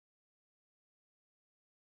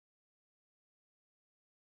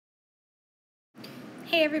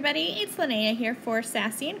Hey everybody, it's Lynnea here for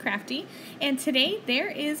Sassy and Crafty, and today there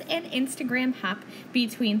is an Instagram hop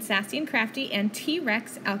between Sassy and Crafty and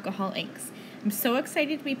T-Rex Alcohol Inks. I'm so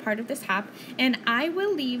excited to be part of this hop, and I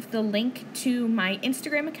will leave the link to my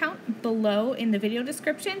Instagram account below in the video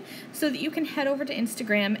description so that you can head over to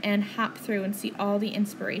Instagram and hop through and see all the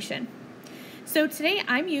inspiration. So today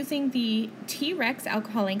I'm using the T-Rex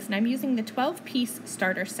Alcohol Inks, and I'm using the 12-piece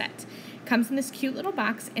starter set. It comes in this cute little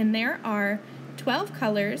box, and there are 12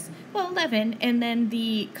 colors, well 11, and then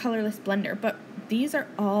the colorless blender, but these are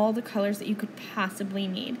all the colors that you could possibly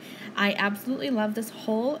need. I absolutely love this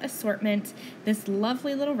whole assortment, this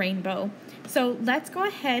lovely little rainbow. So let's go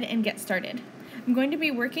ahead and get started. I'm going to be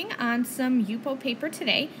working on some Yupo paper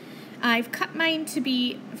today. I've cut mine to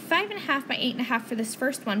be 5.5 by 8.5 for this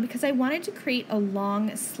first one because I wanted to create a long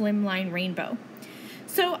slimline rainbow.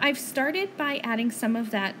 So I've started by adding some of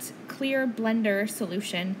that clear blender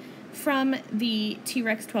solution from the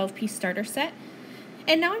T-Rex 12-piece starter set.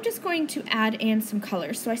 And now I'm just going to add in some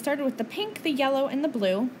colors. So I started with the pink, the yellow, and the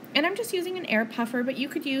blue. And I'm just using an air puffer, but you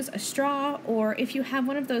could use a straw, or if you have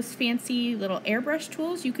one of those fancy little airbrush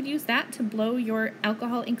tools, you could use that to blow your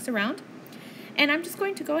alcohol inks around. And I'm just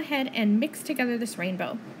going to go ahead and mix together this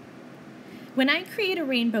rainbow. When I create a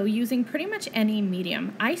rainbow using pretty much any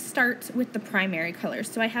medium, I start with the primary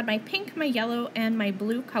colors. So I had my pink, my yellow, and my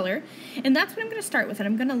blue color, and that's what I'm going to start with. And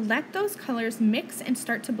I'm going to let those colors mix and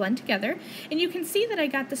start to blend together. And you can see that I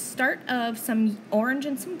got the start of some orange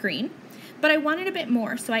and some green, but I wanted a bit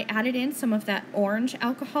more, so I added in some of that orange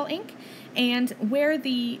alcohol ink. And where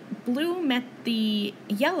the blue met the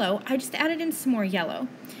yellow, I just added in some more yellow.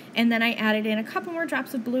 And then I added in a couple more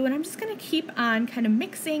drops of blue, and I'm just going to keep on kind of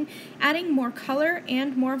mixing, adding more color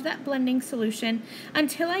and more of that blending solution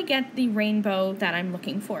until I get the rainbow that I'm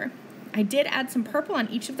looking for. I did add some purple on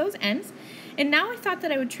each of those ends, and now I thought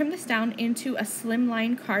that I would trim this down into a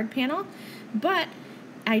slimline card panel, but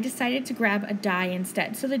I decided to grab a die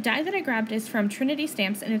instead. So the die that I grabbed is from Trinity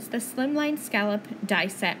Stamps, and it's the Slimline Scallop die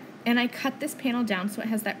set, and I cut this panel down so it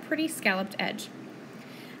has that pretty scalloped edge.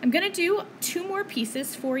 I'm going to do 2 more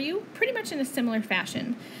pieces for you, pretty much in a similar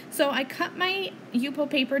fashion. So I cut my Yupo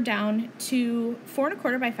paper down to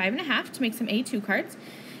 4.25 by 5.5 to make some A2 cards.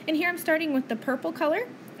 And here I'm starting with the purple color.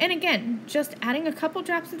 And again, just adding a couple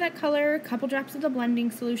drops of that color, a couple drops of the blending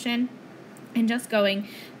solution, and just going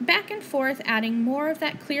back and forth, adding more of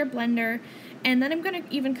that clear blender. And then I'm going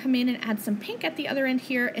to even come in and add some pink at the other end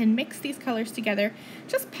here and mix these colors together,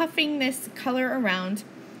 just puffing this color around.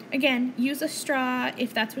 Again, use a straw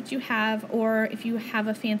if that's what you have, or if you have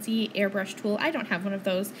a fancy airbrush tool. I don't have one of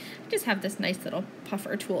those. I just have this nice little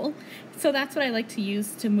puffer tool. So that's what I like to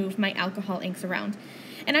use to move my alcohol inks around.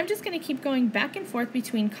 And I'm just going to keep going back and forth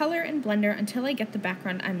between color and blender until I get the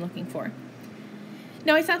background I'm looking for.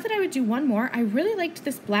 Now I thought that I would do one more. I really liked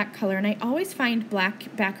this black color, and I always find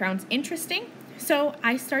black backgrounds interesting. So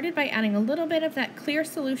I started by adding a little bit of that clear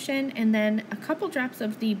solution and then a couple drops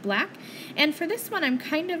of the black. And for this one, I'm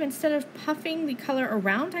kind of, instead of puffing the color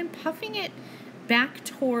around, I'm puffing it back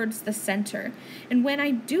towards the center. And when I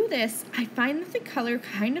do this, I find that the color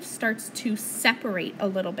kind of starts to separate a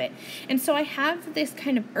little bit. And so I have this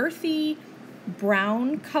kind of earthy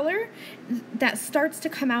brown color that starts to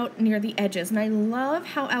come out near the edges. And I love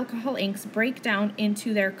how alcohol inks break down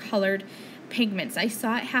into their colored pigments. I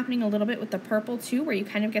saw it happening a little bit with the purple too, where you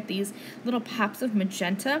kind of get these little pops of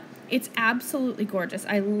magenta. It's absolutely gorgeous.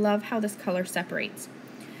 I love how this color separates.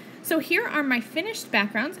 So here are my finished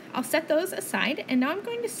backgrounds. I'll set those aside, and now I'm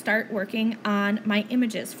going to start working on my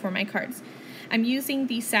images for my cards. I'm using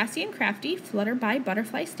the Sassy and Crafty Flutter by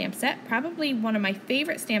Butterfly stamp set, probably one of my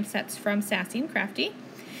favorite stamp sets from Sassy and Crafty.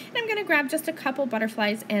 And I'm going to grab just a couple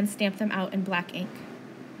butterflies and stamp them out in black ink.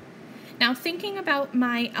 Now, thinking about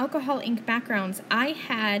my alcohol ink backgrounds, I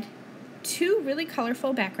had 2 really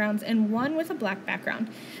colorful backgrounds and 1 with a black background.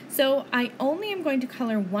 So I only am going to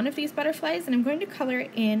color one of these butterflies, and I'm going to color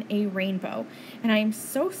it in a rainbow. And I'm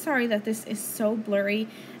so sorry that this is so blurry.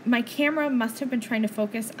 My camera must have been trying to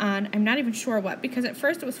focus on, I'm not even sure what, because at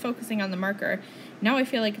first it was focusing on the marker. Now I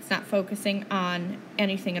feel like it's not focusing on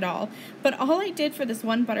anything at all. But all I did for this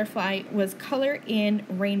one butterfly was color in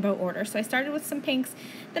rainbow order. So I started with some pinks,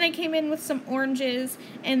 then I came in with some oranges,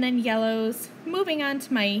 and then yellows, moving on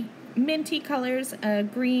to my minty colors, a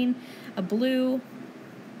green, a blue,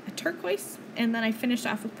 a turquoise, and then I finished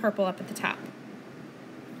off with purple up at the top.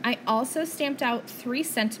 I also stamped out 3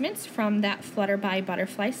 sentiments from that Flutter by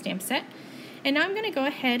Butterfly stamp set, and now I'm going to go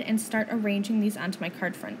ahead and start arranging these onto my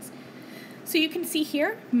card fronts. So you can see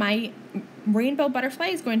here, my rainbow butterfly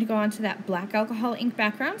is going to go onto that black alcohol ink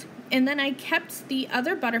background. And then I kept the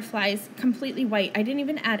other butterflies completely white. I didn't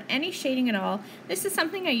even add any shading at all. This is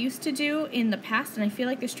something I used to do in the past, and I feel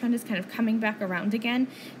like this trend is kind of coming back around again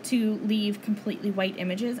to leave completely white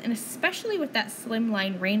images. And especially with that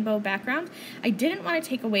slimline rainbow background, I didn't want to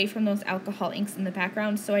take away from those alcohol inks in the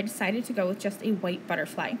background, so I decided to go with just a white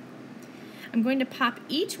butterfly. I'm going to pop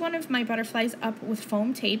each one of my butterflies up with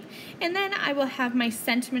foam tape, and then I will have my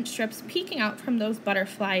sentiment strips peeking out from those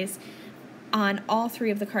butterflies on all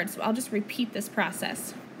 3 of the cards. So I'll just repeat this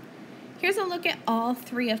process. Here's a look at all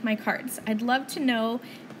 3 of my cards. I'd love to know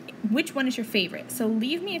which one is your favorite. So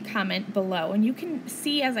leave me a comment below, and you can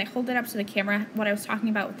see as I hold it up to the camera what I was talking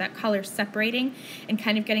about with that color separating and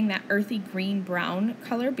kind of getting that earthy green brown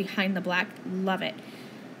color behind the black. Love it.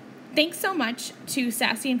 Thanks so much to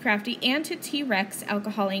Sassy and Crafty and to T-Rex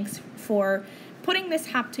Alcohol Inks for putting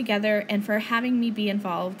this hop together and for having me be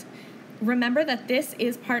involved. Remember that this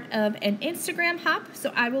is part of an Instagram hop,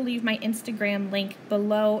 so I will leave my Instagram link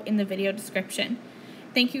below in the video description.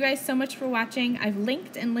 Thank you guys so much for watching. I've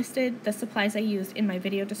linked and listed the supplies I used in my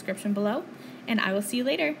video description below, and I will see you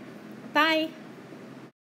later. Bye!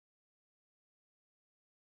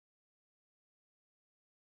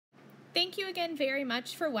 Thank you again very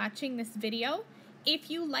much for watching this video.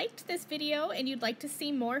 If you liked this video and you'd like to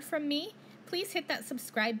see more from me, please hit that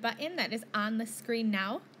subscribe button that is on the screen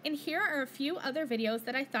now. And here are a few other videos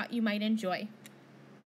that I thought you might enjoy.